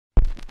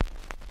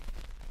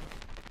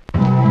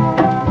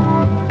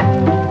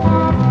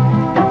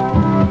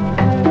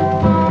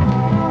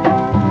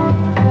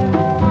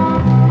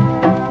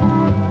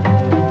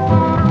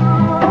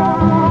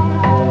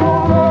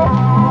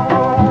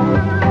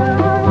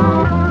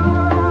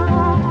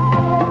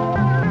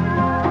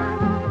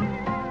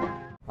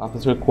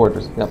It's her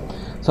quarters. Yep.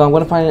 So I'm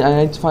gonna find.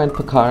 I need to find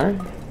Picard.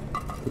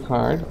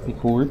 Picard.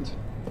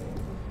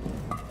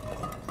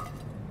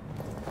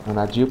 And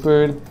not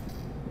Jupiter.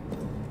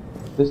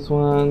 This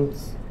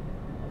one's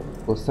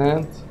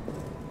Cosant.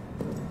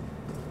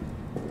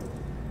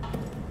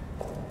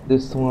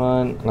 This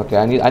one. Okay,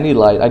 I need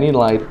light. I need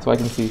light so I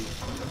can see.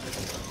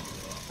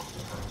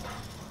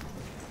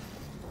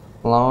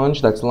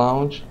 Lounge. That's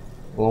lounge.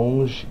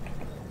 Lounge.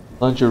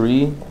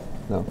 Lingerie.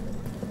 No.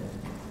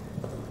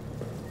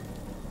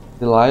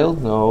 Delisle?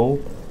 No.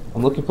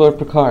 I'm looking for a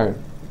Picard.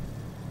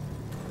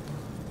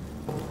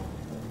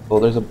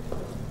 Oh,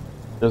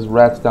 there's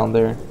rats down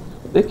there.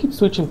 They keep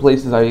switching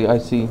places. I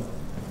see.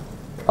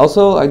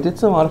 Also, I did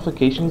some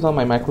modifications on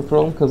my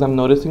microphone because I'm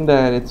noticing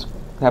that it's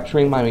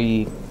capturing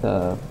my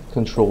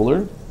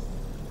controller,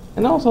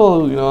 and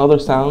also other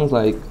sounds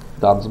like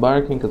dogs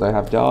barking because I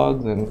have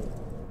dogs and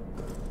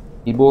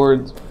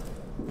keyboards.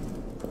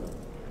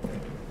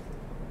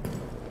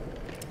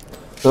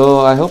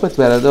 So I hope it's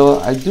better, though.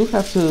 I do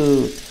have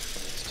to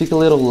speak a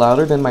little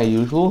louder than my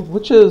usual,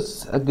 which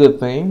is a good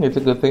thing. It's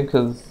a good thing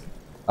because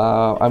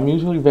I'm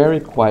usually very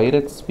quiet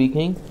at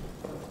speaking.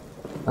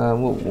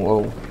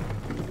 Whoa.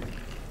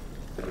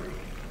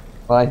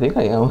 Well, I think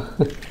I am.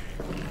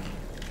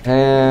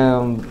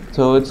 And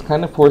so it's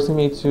kind of forcing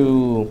me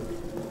to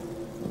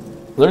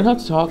learn how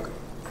to talk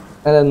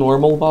at a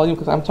normal volume,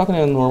 because I'm talking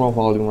at a normal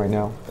volume right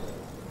now.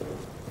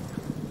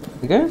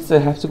 I guess I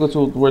have to go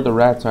to where the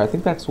rats are. I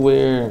think that's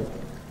where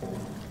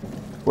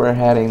we're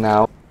heading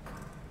now.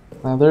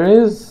 Now there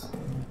is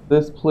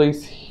this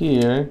place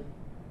here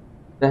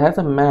that has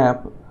a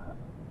map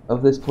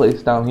of this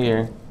place down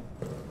here,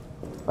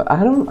 but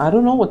I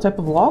don't know what type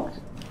of lock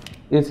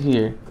is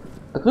here.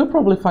 I could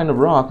probably find a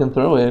rock and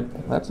throw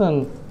it. That's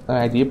an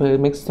idea, but it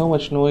makes so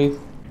much noise.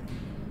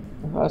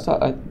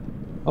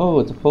 Oh,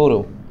 it's a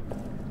photo.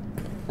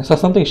 I saw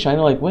something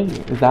shining. Like, wait,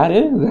 is that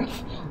it? Is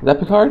that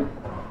Picard?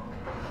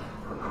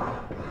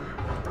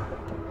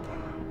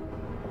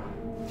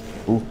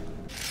 Ooh.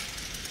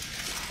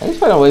 I just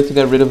find a way to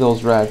get rid of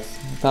those rats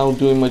without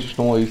doing much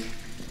noise,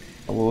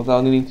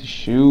 without needing to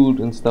shoot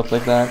and stuff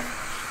like that.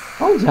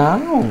 Calm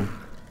down.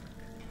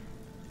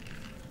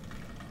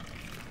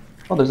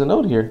 Oh, there's a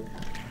note here.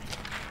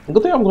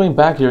 Good thing I'm going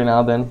back here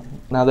now. Then,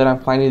 now that I'm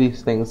finding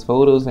these things,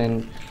 photos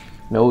and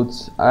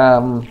notes.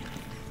 I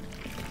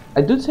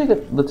do take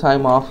the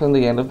time off in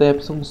the end of the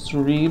episodes to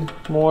read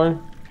more,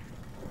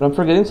 but I'm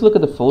forgetting to look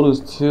at the photos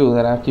too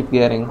that I keep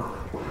getting.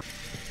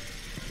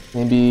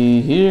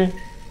 Maybe here.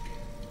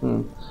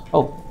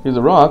 Oh, here's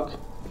a rock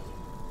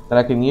that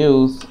I can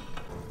use.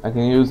 I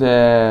can use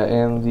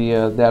in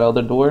the that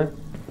other door.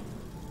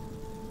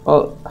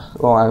 Oh,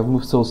 I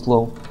moved so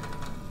slow.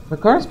 The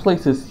car's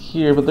place is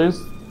here, but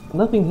there's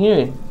nothing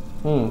here.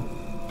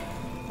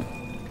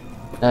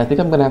 I think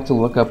I'm gonna have to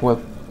look up what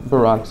the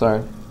rocks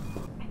are.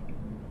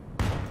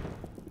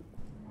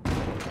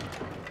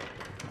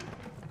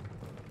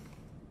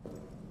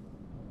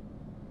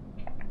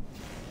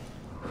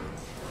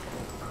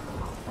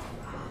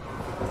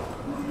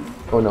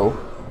 Oh no.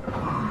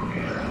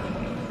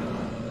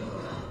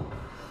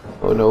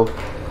 Oh no.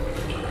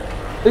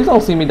 Please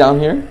don't see me down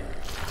here.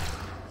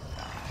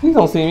 Please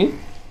don't see me.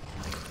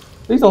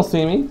 Please don't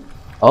see me.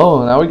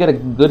 Oh, now we get a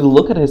good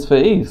look at his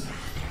face.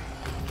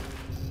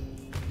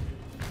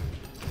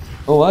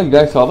 Oh wow, you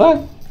guys saw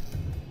that?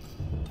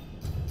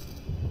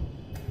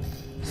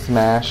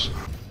 Smash.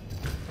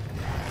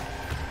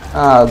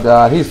 Oh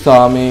god, he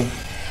saw me.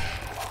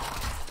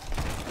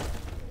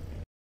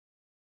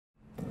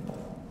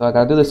 So I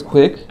gotta do this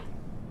quick.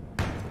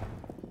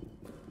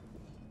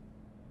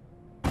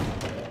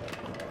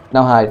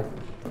 Now hide.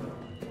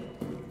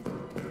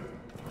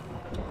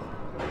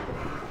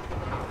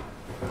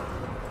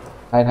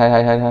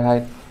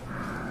 Hide.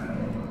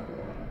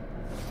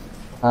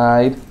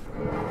 Hide.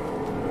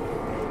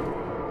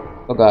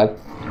 Oh god.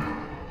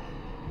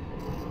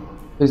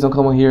 Please don't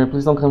come here.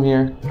 Please don't come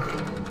here.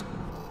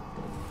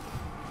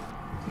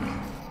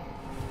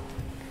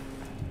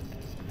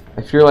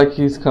 I feel like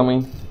he's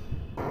coming.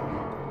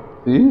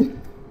 See?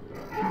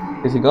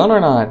 Is he gone or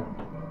not?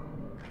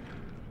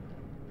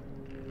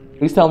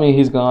 Please tell me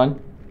he's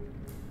gone.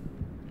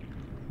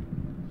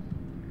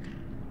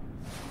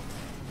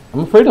 I'm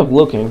afraid of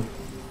looking.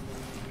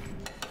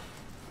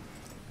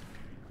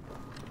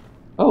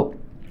 Oh.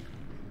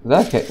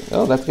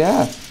 Oh, that's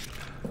gas.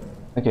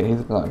 Okay,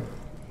 he's gone.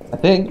 I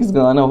think he's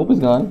gone. I hope he's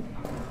gone.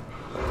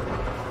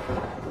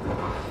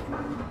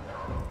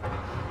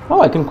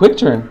 Oh, I can quick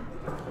turn.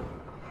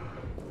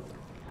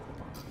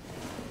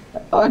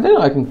 Oh, I didn't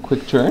know I can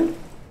quick turn.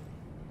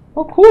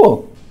 Oh,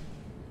 cool.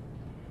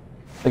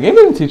 The game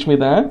didn't teach me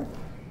that.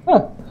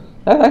 Huh.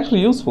 That's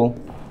actually useful.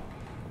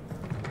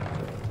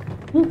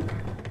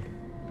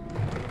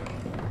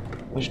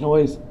 Much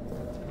noise.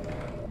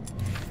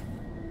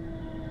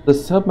 The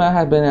sub-map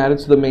had been added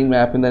to the main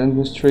map in the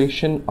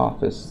administration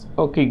office.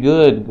 Okay,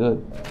 good.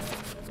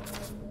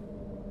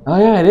 Oh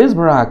yeah, it is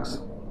Barack's.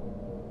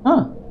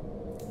 Huh.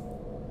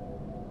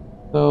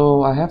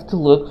 So I have to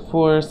look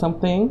for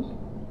something.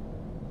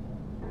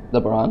 The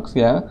Bronx,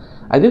 yeah.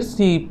 I did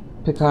see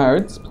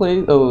Picard's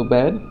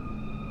bed.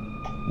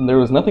 And there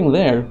was nothing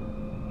there.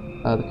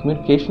 The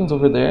communications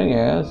over there,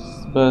 yes,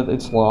 but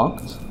it's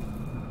locked.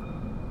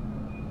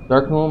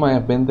 Dark room, I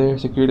have been there.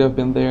 Security, I've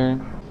been there.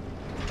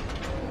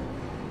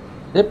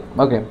 Yep,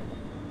 okay.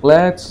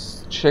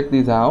 Let's check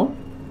these out.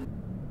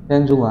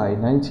 10 July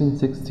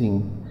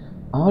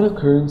 1916. Odd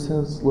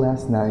occurrences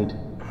last night.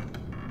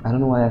 I don't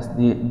know what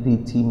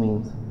SDT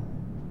means.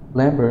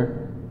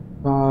 Lambert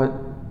thought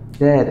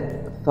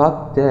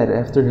dead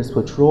after his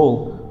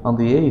patrol on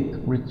the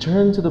 8th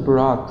returned to the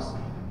barracks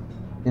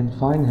in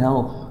fine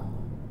health.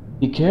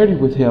 He carried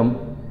with him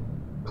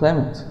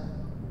Clement,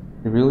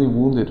 severely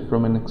wounded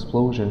from an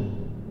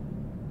explosion.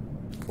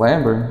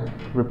 Lambert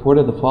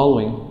reported the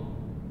following: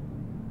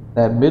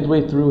 that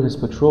midway through his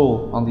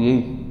patrol on the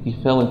 8th,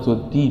 he fell into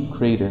a deep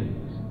crater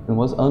and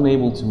was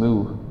unable to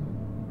move.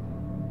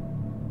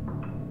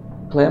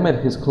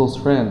 Clement, his close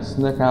friend,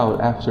 snuck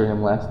out after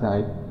him last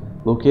night,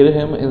 located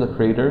him in the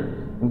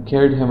crater, and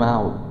carried him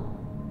out.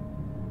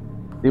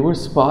 They were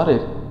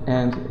spotted,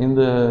 and in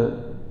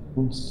the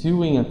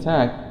ensuing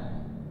attack,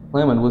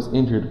 Clement was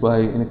injured by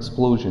an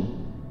explosion.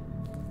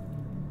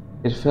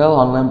 It fell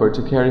on Lambert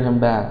to carry him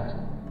back.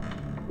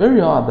 Very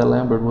odd that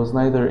Lambert was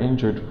neither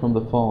injured from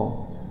the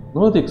fall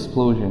nor the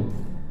explosion,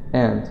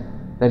 and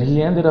that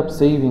he ended up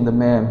saving the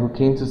man who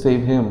came to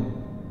save him.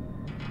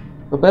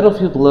 But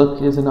battlefield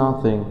luck is an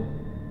odd thing.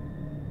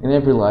 In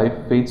every life,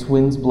 fate's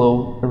winds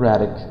blow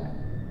erratic.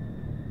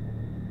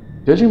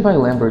 Judging by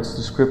Lambert's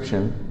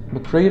description, the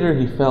crater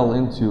he fell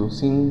into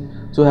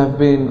seemed to have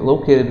been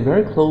located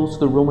very close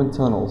to the Roman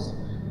tunnels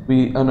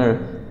we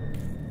unearthed.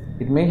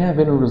 It may have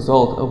been a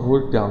result of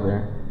work down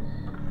there.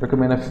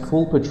 Recommend a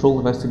full patrol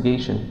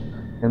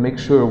investigation and make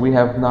sure we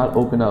have not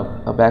opened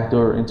up a back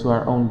door into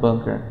our own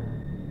bunker.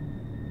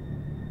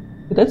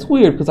 That's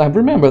weird, because I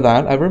remember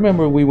that. I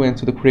remember we went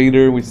to the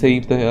crater, we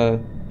saved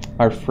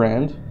our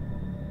friend.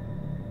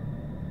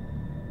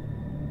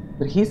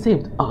 But he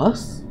saved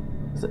us?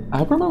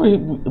 I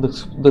remember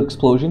the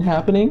explosion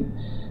happening,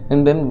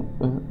 and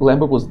then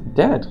Lambert was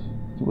dead.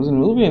 He wasn't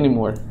moving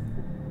anymore.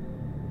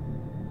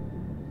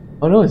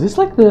 Oh no, is this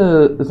like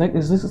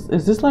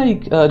is this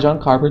like John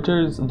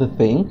Carpenter's The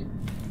Thing?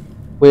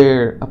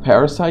 Where a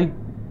parasite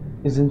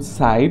is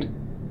inside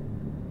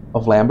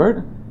of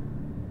Lambert?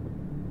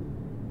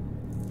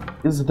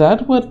 Is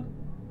that what...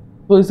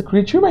 Well, is the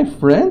creature my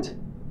friend?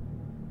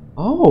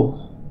 Oh.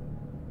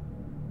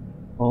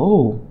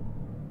 Oh.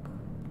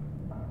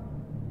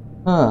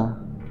 Huh.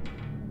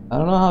 I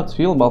don't know how to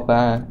feel about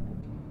that.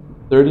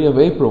 30th of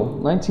April,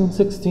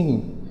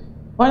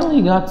 1916.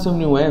 Finally got some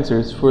new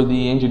answers for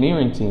the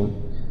engineering team.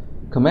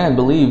 Command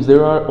believes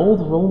there are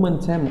old Roman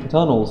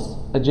tunnels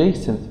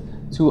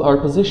adjacent to our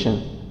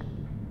position.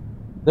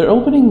 They're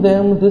opening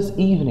them this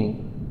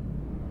evening.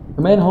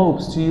 Command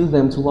hopes to use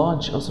them to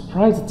launch a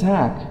surprise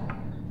attack,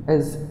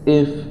 as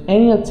if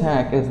any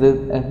attack at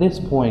this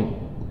point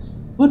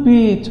would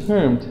be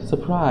termed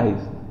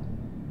surprise.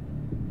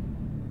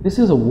 This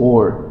is a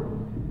war.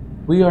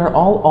 We are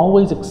all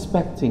always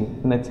expecting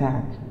an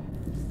attack.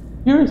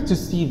 Curious to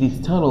see these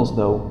tunnels,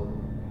 though.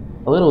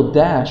 A little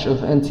dash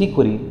of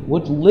antiquity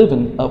would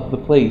liven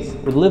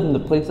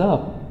the place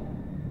up.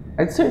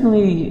 I'd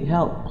certainly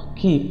help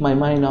keep my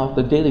mind off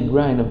the daily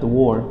grind of the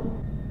war.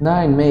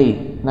 9 May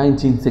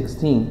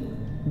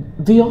 1916.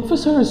 The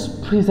officers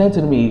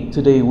presented me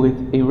today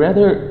with a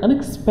rather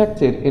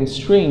unexpected and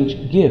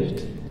strange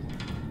gift.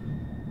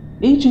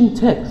 Aging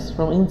texts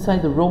from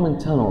inside the Roman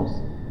tunnels.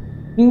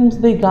 Seems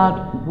they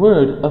got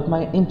word of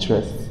my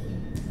interests.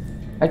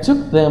 I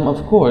took them,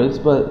 of course,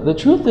 but the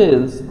truth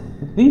is,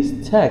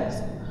 these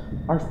texts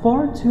are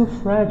far too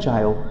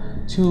fragile,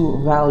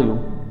 too valuable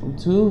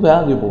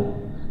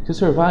to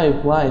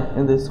survive life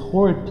in this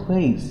horrid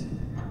place.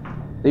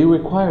 They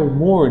require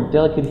more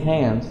delicate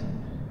hands,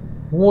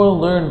 more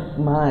learned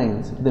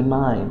minds than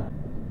mine.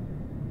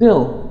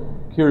 Still,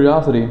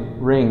 curiosity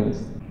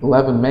reigns.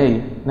 11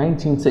 May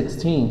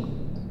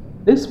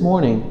 1916. This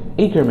morning,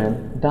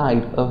 Ackerman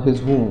died of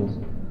his wounds.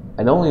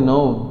 I'd only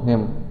known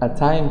him at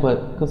time,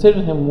 but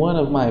considered him one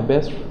of my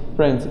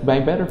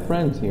better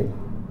friends here.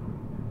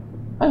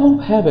 I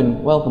hope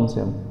heaven welcomes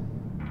him.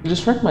 To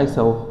distract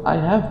myself, I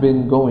have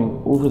been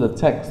going over the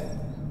texts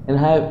and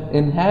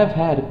have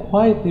had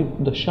quite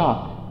the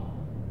shock.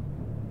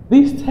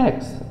 These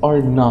texts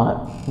are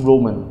not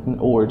Roman in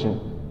origin.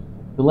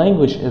 The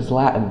language is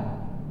Latin,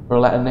 or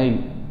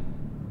Latinate,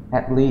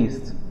 at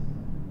least.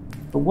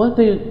 But what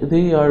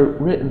they are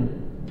written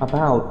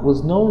about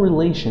was no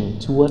relation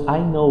to what I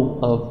know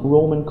of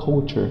Roman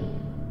culture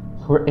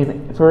from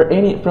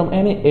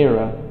any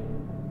era.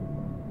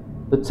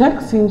 The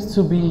text seems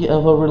to be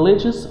of a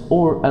religious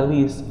or at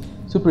least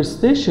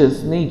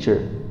superstitious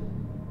nature.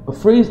 A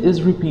phrase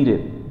is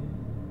repeated: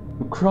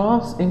 "You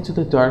cross into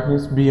the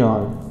darkness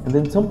beyond," and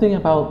then something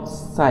about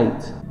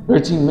sight.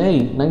 13 May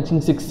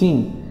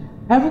 1916.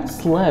 Haven't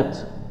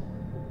slept.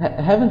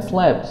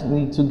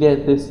 Need to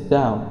get this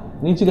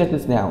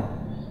down.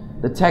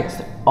 The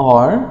texts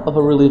are of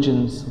a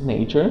religion's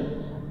nature.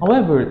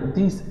 However,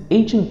 these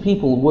ancient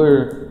people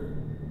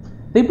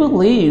they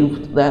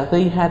believed that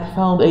they had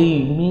found a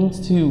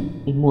means to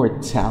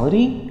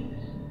immortality,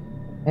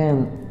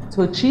 and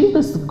to achieve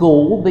this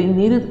goal, they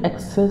needed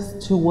access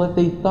to what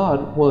they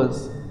thought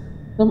was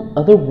some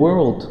other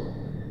world,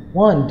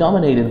 one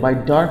dominated by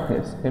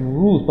darkness and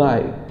ruled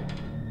by,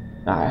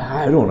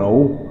 I don't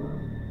know.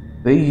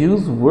 They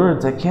use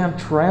words I can't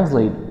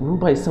translate, ruled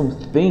by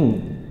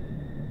something.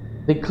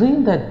 They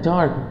claimed that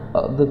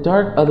the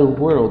dark other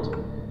world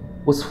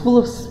was full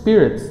of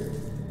spirits,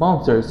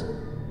 monsters,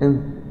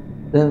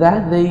 and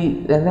that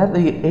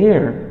the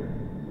air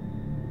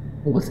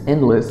was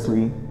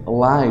endlessly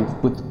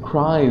alive with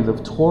cries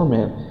of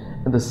torment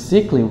and the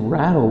sickly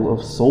rattle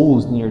of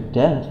souls near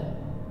death.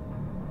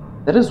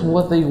 That is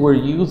what they were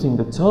using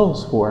the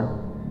tunnels for.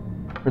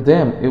 For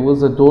them, it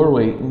was a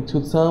doorway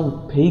into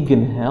some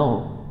pagan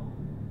hell.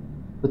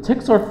 The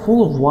texts are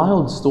full of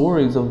wild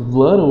stories of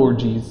blood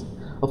orgies,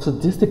 of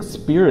sadistic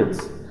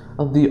spirits,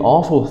 of the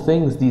awful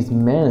things these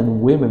men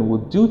and women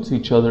would do to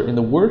each other in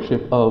the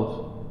worship of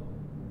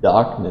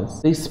darkness.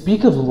 They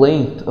speak of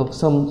length of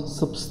some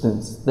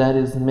substance that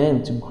is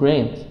meant to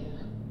grant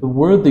the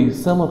worthy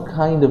some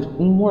kind of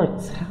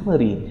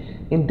immortality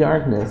in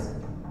darkness.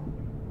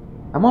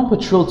 I'm on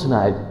patrol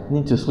tonight,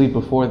 need to sleep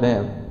before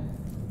then.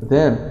 But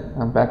then,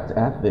 I'm back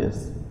at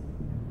this.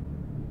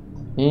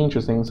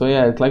 Interesting, so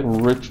yeah, it's like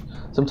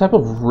some type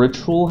of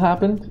ritual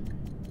happened.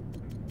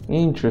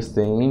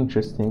 Interesting,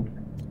 interesting.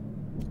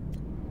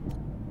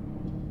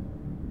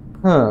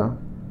 Huh.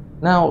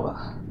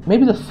 Now,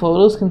 maybe the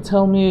photos can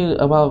tell me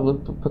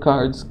about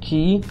Picard's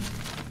key.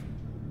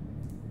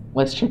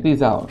 Let's check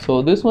these out.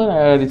 So this one I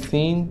already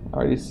seen.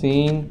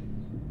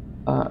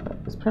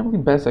 It's probably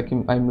best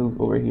I move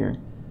over here.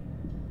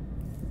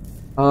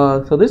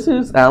 So this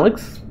is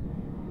Alex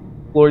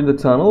exploring the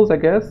tunnels, I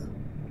guess.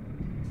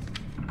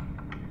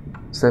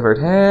 Severed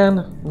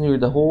hand near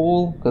the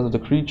hole because of the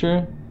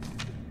creature.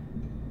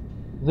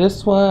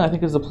 This one I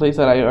think is the place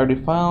that I already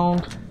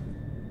found.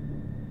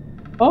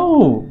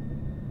 Oh,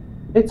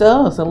 it's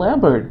us and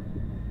Lambert.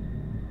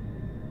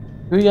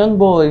 Two young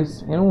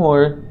boys in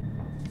war.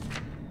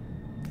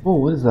 Oh,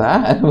 what is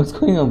that? What's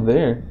going on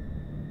there?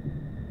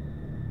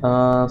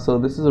 So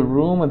this is a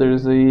room and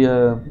there's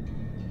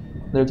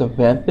a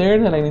vent there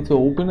that I need to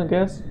open, I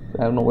guess.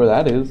 I don't know where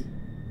that is.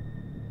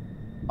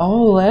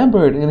 Oh,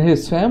 Lambert and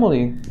his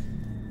family.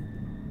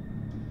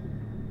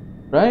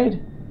 Right?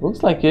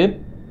 Looks like it.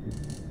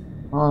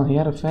 Oh, he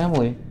had a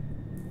family.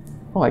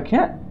 Oh, I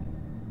can't.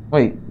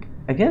 Wait,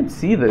 I can't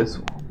see this.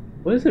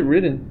 What is it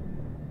written?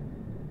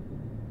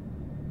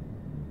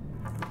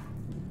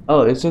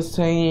 Oh, it's just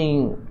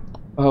saying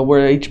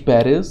where each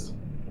bed is.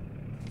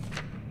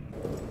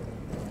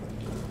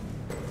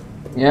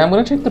 Yeah, I'm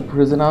gonna check the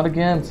prison out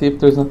again, see if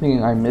there's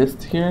nothing I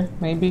missed here,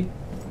 maybe.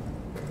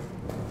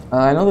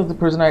 I know that the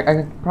prisoner,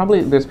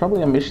 there's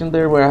probably a mission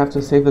there where I have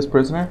to save this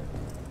prisoner.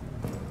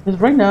 Because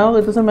right now,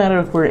 it doesn't matter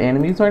if we're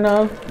enemies or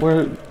not.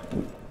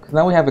 Because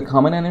now we have a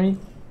common enemy.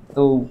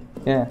 So,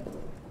 yeah.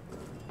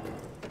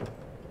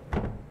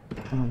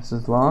 Oh, this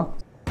is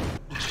locked.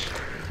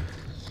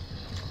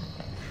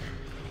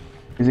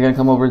 Is he gonna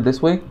come over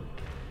this way?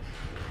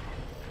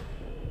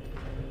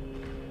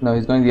 No,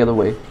 he's going the other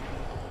way.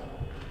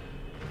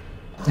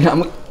 Yeah,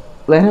 I'm gonna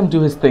let him do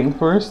his thing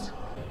first.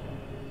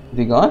 Is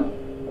he gone?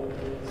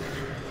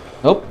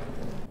 Nope.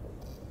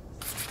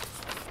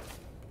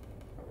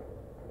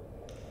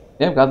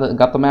 Yeah,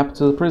 got the map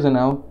to the prison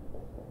now.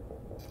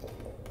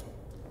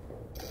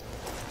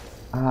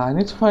 I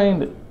need to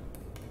find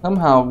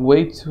somehow a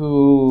way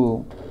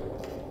to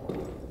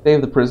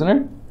save the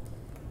prisoner.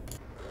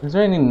 Is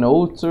there any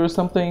notes or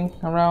something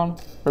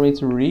around for me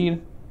to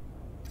read?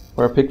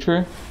 Or a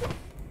picture?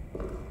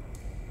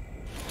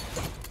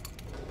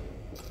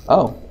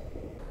 Oh.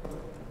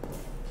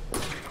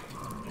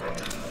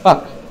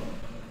 Fuck.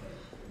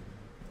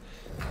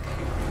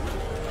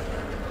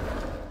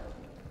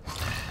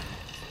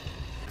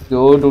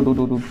 Go.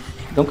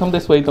 Don't come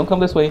this way, don't come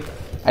this way.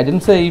 I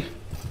didn't save.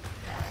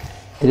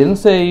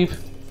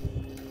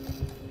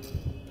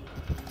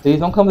 Please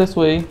don't come this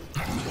way.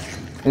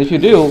 And if you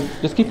do,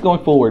 just keep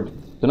going forward.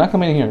 Do not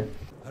come in here.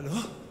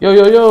 Hello?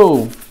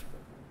 Yo.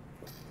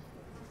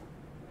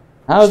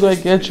 How do I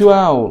get you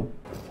out?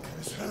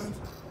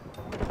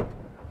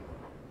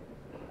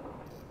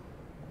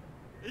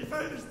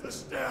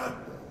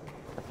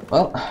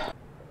 Well.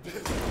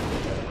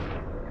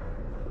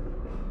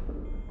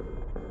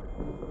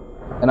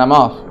 And I'm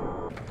off.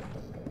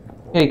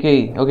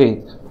 Okay.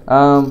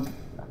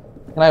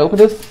 Can I open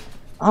this?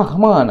 Oh,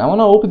 come on. I want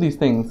to open these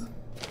things.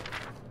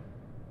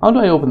 How do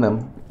I open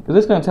them? Is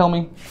this going to tell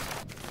me?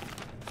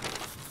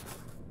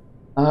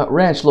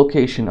 Ranch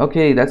location.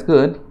 Okay, that's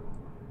good.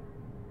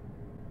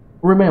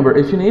 Remember,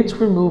 if you need to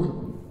remove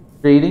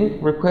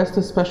grading, request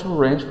a special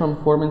wrench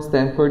from Foreman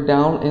Stanford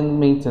down in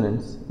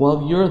maintenance.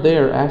 While you're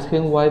there, ask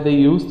him why they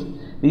used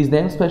these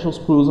damn special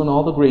screws on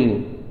all the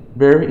grading.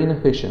 Very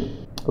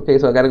inefficient. Okay,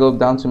 so I gotta go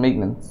down to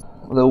maintenance.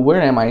 So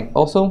where am I?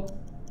 Also?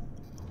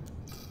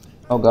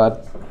 Oh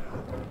god.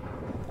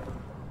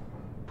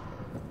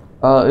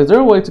 Is there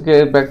a way to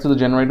get back to the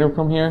generator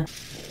from here?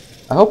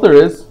 I hope there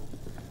is.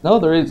 No,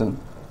 there isn't.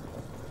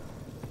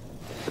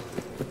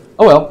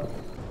 Oh well.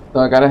 So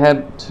I gotta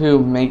head to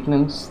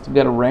maintenance to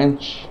get a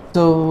wrench.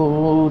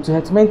 So to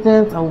head to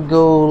maintenance, I'll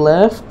go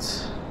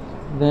left.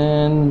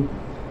 Then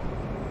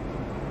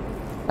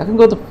I can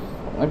go to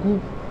I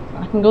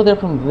can go there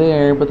from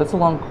there, but that's a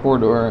long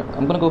corridor.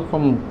 I'm gonna go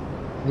from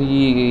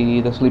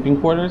the sleeping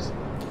quarters.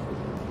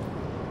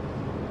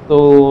 So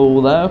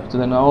left,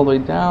 then all the way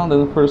down,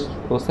 then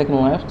the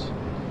second left.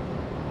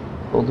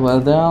 Go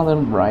to down,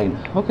 then right.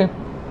 Okay,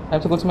 I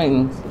have to go to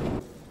maintenance.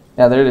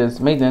 Yeah, there it is,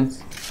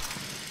 maintenance.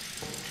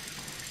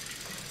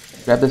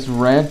 Grab this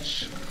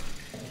wrench.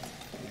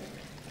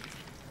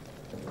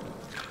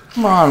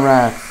 Come on,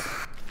 rats.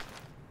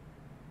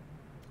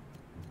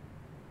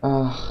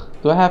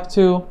 Do I have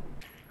to?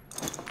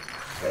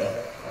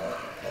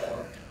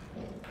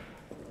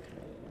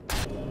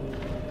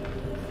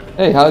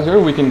 Hey, how's your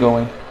weekend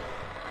going?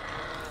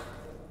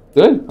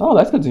 Good? Oh,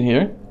 that's good to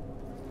hear.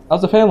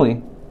 How's the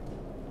family?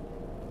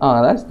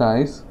 Oh, that's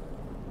nice.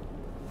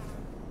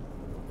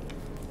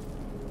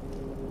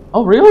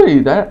 Oh,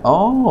 really? I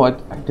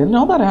didn't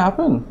know that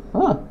happened.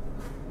 Huh.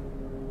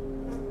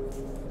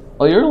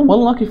 Well, you're one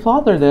lucky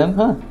father then,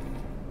 huh?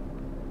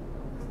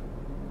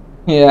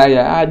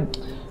 Yeah,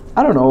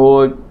 I don't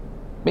know.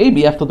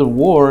 Maybe after the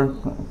war,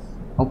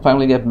 I'll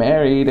finally get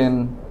married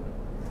and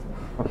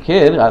a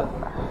kid. Nah,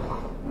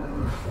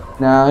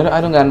 I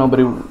don't got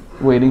nobody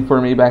waiting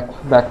for me back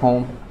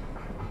home.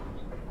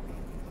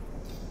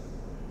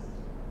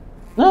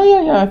 No,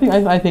 yeah. I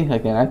think I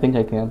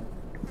can.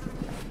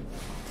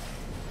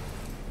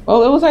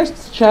 Well, it was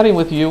nice chatting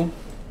with you.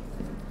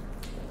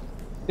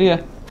 See ya.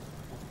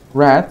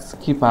 Rats,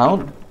 keep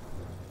out.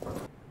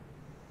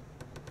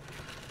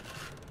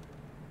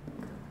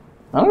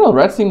 I don't know,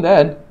 rats seem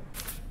dead.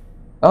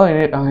 Oh,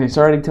 he's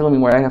already telling me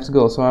where I have to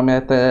go. So I'm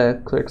at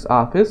the clerk's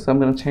office. I'm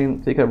gonna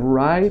take a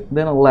right,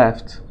 then a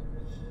left.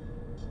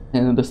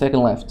 And then the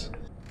second left.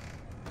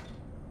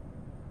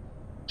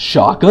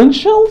 Shotgun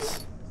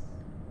shells?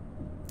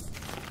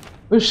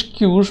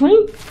 Excuse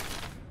me?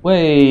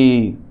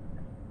 Wait.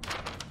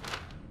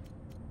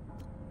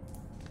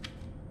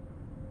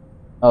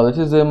 Oh, this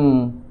is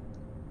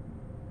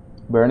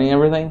burning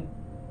everything?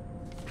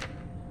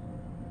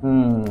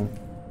 Am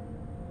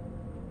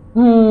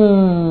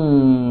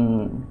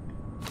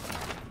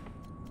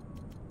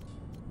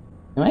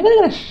I gonna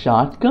get a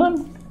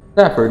shotgun?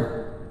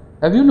 Stafford,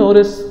 have you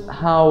noticed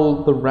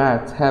how the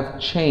rats have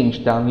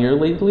changed down here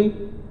lately?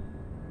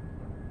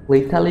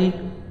 Italy?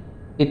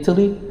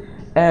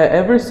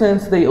 Ever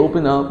since they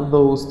opened up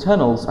those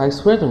tunnels, I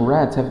swear the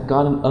rats have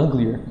gotten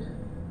uglier.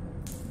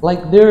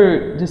 Like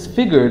they're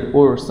disfigured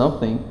or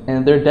something,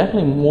 and they're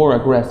definitely more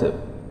aggressive.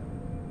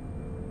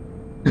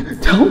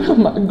 Tell me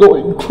I'm not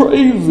going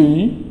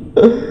crazy.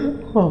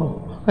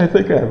 Oh, I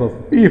think I have a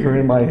fever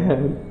in my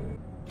head.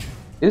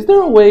 Is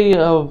there a way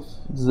of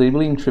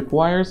disabling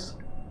tripwires?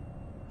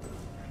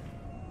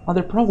 Oh,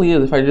 there probably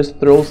is if I just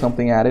throw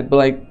something at it, but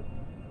like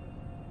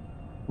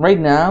right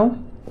now,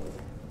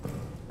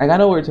 I got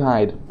nowhere to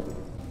hide,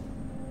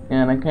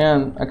 and I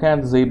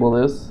can't disable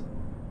this.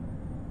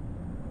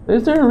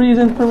 Is there a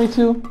reason for me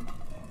to? I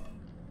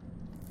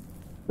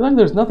feel like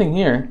there's nothing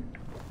here.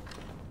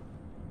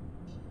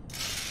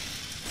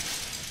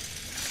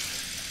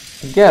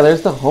 Yeah,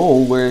 there's the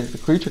hole where the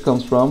creature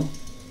comes from.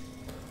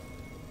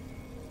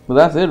 But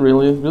that's it,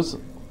 really. I'm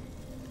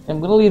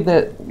gonna leave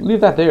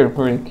that there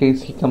for in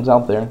case he comes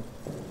out there.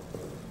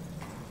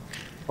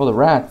 Oh, the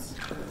rats.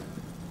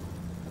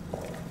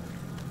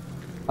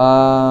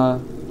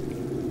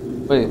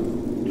 Wait.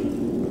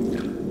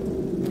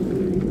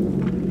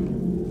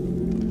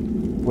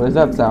 What is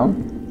that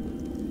sound?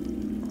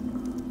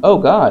 Oh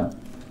God.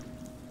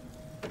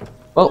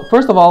 Well,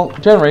 first of all,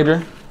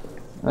 generator.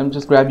 Let me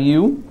just grab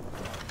you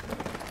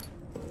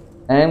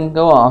and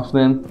go off.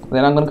 Then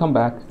I'm gonna come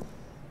back.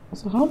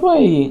 So how do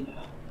I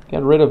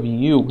get rid of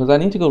you? Because I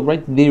need to go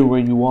right there where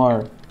you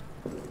are.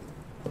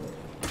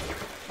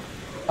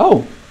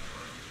 Oh.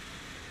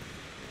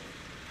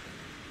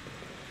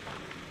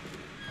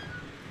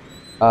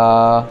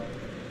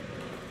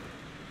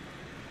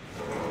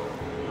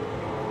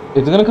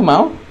 Is it gonna come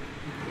out?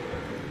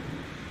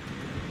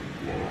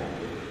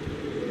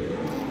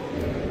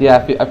 Yeah,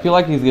 I feel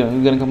like he's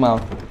gonna come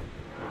out.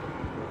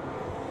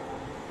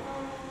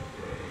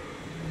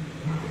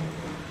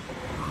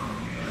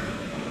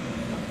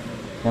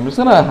 I'm just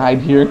gonna hide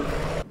here.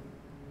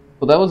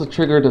 So that was a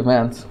triggered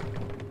event.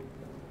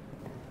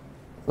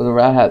 So the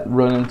rat had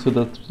run into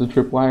the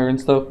tripwire and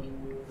stuff.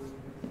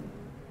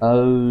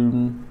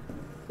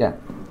 Yeah.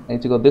 I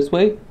need to go this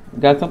way. You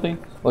got something?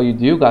 Oh, you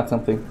do got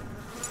something.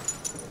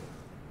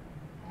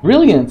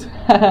 Brilliant!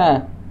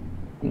 Haha!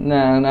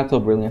 Nah, not so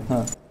brilliant,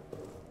 huh?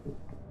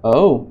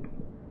 Oh.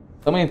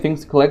 So many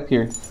things to collect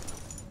here.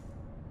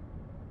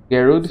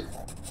 Garud.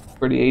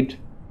 38.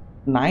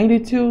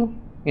 92?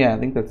 Yeah, I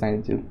think that's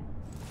 92.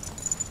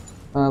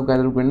 I've got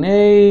a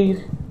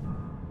grenade.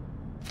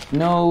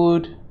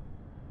 Node.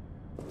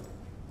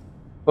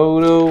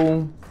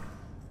 Photo.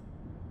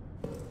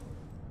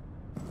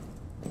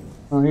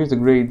 Oh, here's the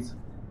grades.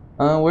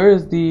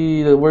 Where's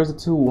the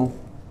tool?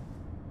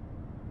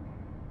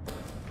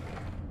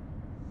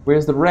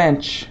 Where's the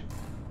wrench?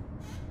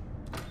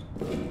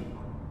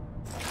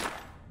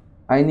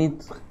 I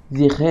need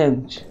the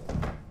wrench.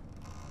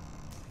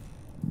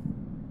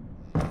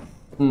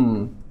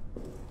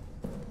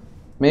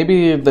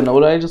 Maybe the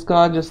note I just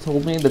got just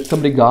told me that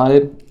somebody got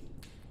it.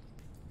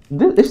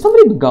 If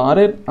somebody got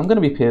it, I'm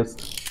gonna be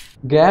pissed.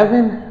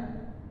 Gavin,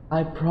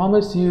 I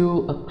promise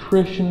you a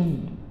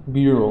Christian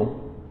burial.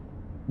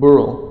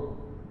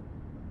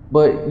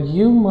 But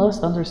you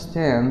must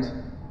understand,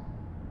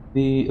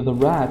 the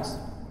rats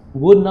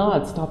would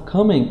not stop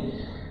coming.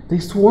 They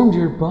swarmed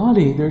your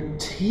body, their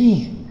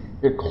teeth,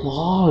 their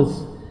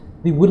claws.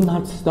 They would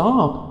not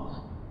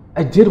stop.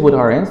 I did what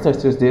our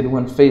ancestors did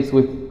when faced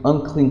with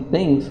unclean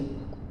things.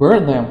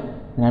 Burn them,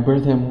 and I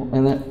burned them,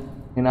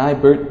 and I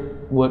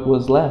burnt what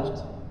was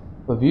left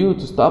of you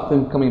to stop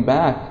them coming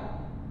back.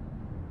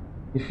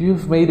 If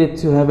you've made it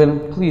to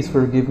heaven, please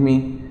forgive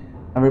me.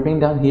 I'm remain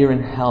down here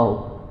in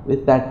hell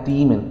with that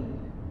demon.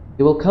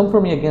 It will come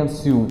for me again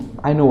soon.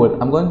 I know it.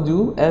 I'm going to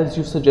do as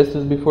you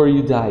suggested before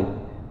you died.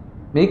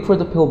 Make for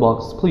the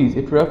pillbox, please.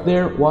 If you're up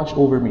there, watch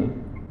over me.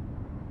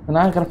 And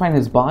now I gotta find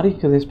his body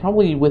because it's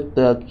probably with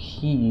the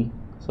key.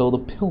 So the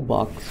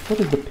pillbox. What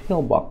is the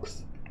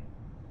pillbox?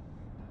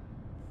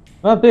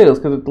 Not this,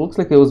 because it looks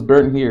like it was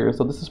burnt here.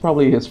 So this is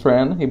probably his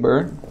friend he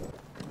burned.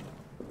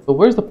 But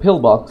where's the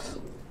pillbox?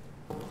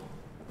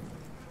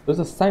 There's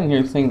a sign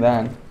here saying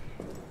that.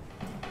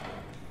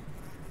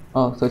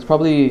 Oh, so it's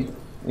probably,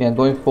 yeah,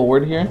 going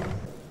forward here.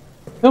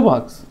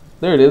 Pillbox.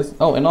 There it is.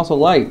 Oh, and also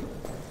light.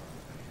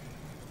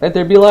 Let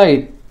there be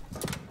light.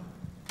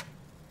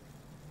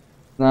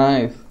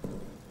 Nice.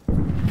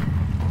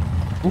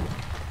 Oop.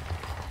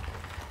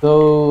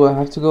 So I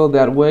have to go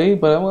that way,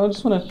 but I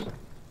just want to...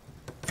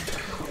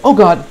 Oh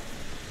god!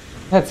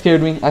 That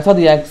scared me. I saw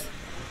the X.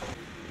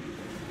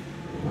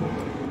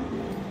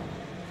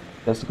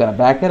 Just gotta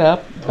back it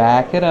up.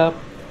 Back it up.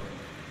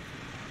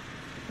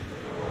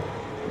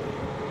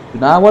 Do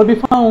not want to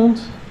be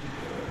found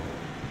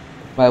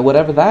by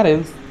whatever that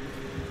is.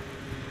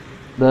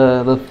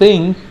 The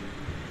thing.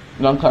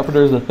 John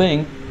Carpenter is the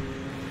thing.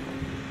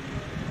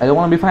 I don't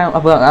want to be found.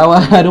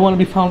 I don't want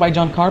to be found by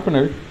John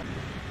Carpenter.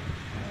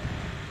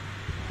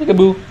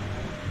 Peekaboo.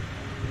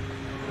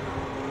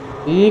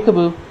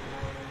 Peekaboo.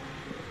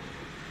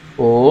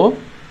 Oh.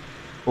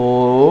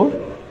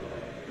 Oh.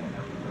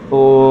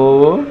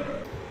 Oh.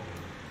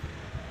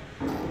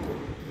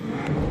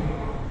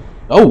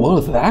 Oh, what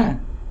was that?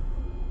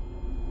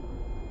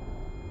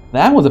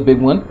 That was a big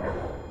one.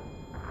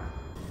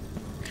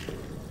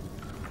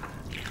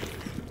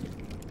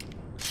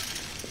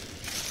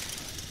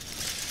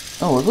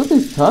 Oh, look at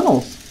these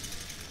tunnels.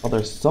 Oh,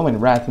 there's so many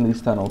rats in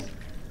these tunnels.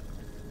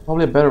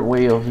 Probably a better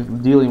way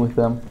of dealing with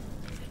them.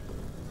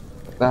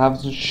 I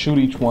have to shoot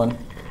each one.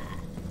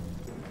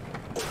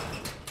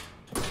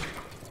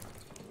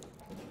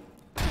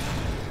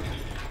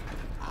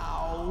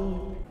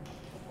 Ow.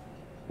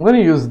 I'm gonna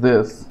use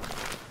this.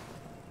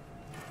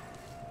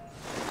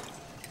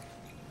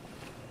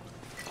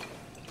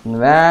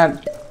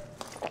 That.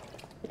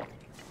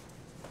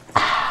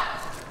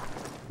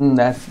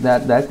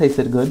 That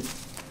tasted good.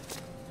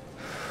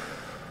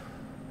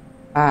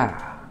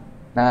 Ah,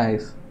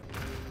 nice.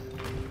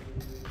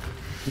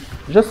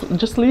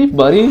 Just leave,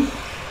 buddy.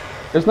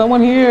 There's no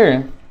one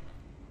here.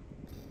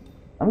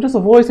 I'm just a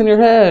voice in your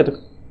head.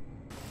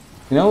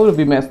 You know, it would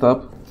be messed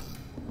up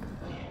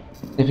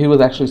if he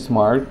was actually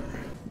smart.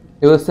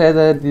 It would say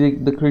that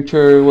the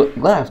creature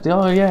left.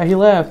 Oh yeah, he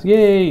left.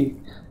 Yay!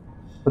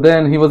 But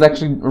then he was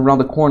actually around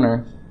the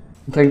corner.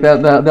 It's like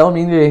that'll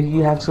mean that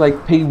you have to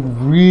like pay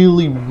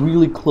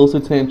really close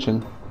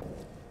attention.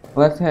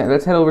 Well, let's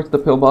head over to the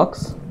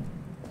pillbox.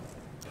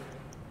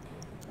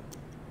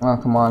 Oh,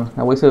 come on.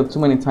 I wasted too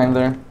many time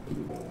there.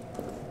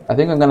 I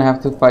think I'm gonna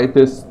have to fight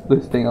this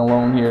thing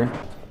alone here.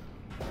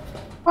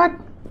 What?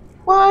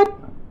 What?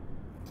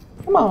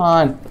 Come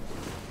on.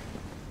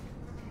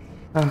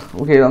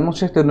 Okay, I'm gonna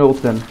check the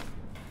note then.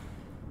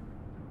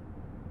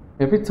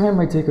 Every time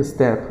I take a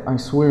step, I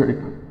swear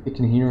it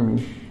can hear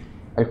me.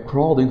 I've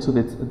crawled into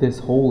this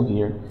hole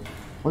here.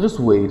 I'll just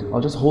wait.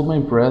 I'll just hold my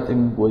breath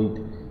and wait.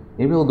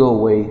 Maybe it'll go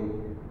away.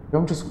 If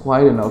I'm just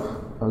quiet enough.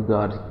 Oh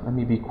god, let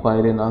me be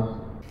quiet enough.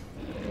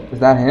 Is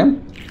that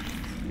him?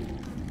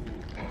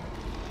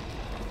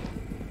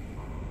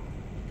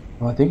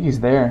 Oh, I think he's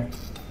there.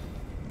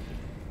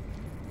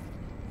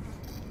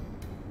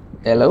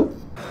 Hello?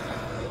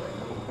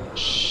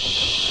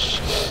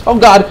 Shh. Oh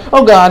god!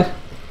 Oh god!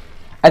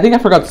 I think I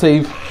forgot to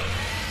save.